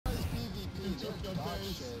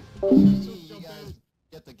shit. You guys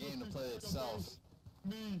get the game to play itself.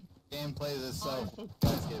 Game plays itself. You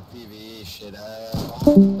guys get PvE shit.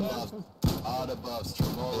 All the buffs.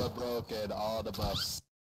 Tremolo broken. All the buffs.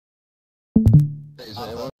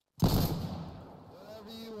 Whatever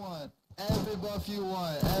you want. Every buff you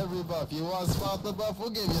want. Every buff. You want spot the buff? We'll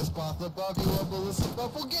give you a spot the buff. You want ballista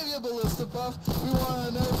buff? We'll give you a ballista buff. We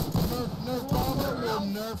want a nerf bomber? We'll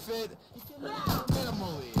nerf it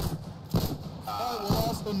minimally. We'll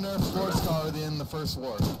also nerf Force Scholar in the first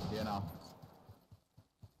war, you know.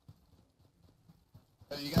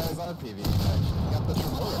 You guys are PvE, actually. You got the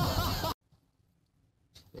Tremolo.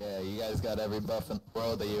 Yeah, you guys got every buff in the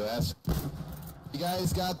world that you asked. You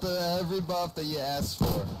guys got every buff that you asked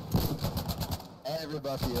for. Every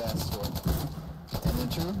buff you asked for. And then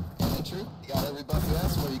true? And then true? You got every buff you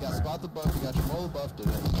asked for. You got spot the buff, you got Tremolo buff,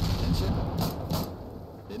 didn't you?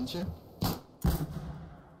 Didn't you?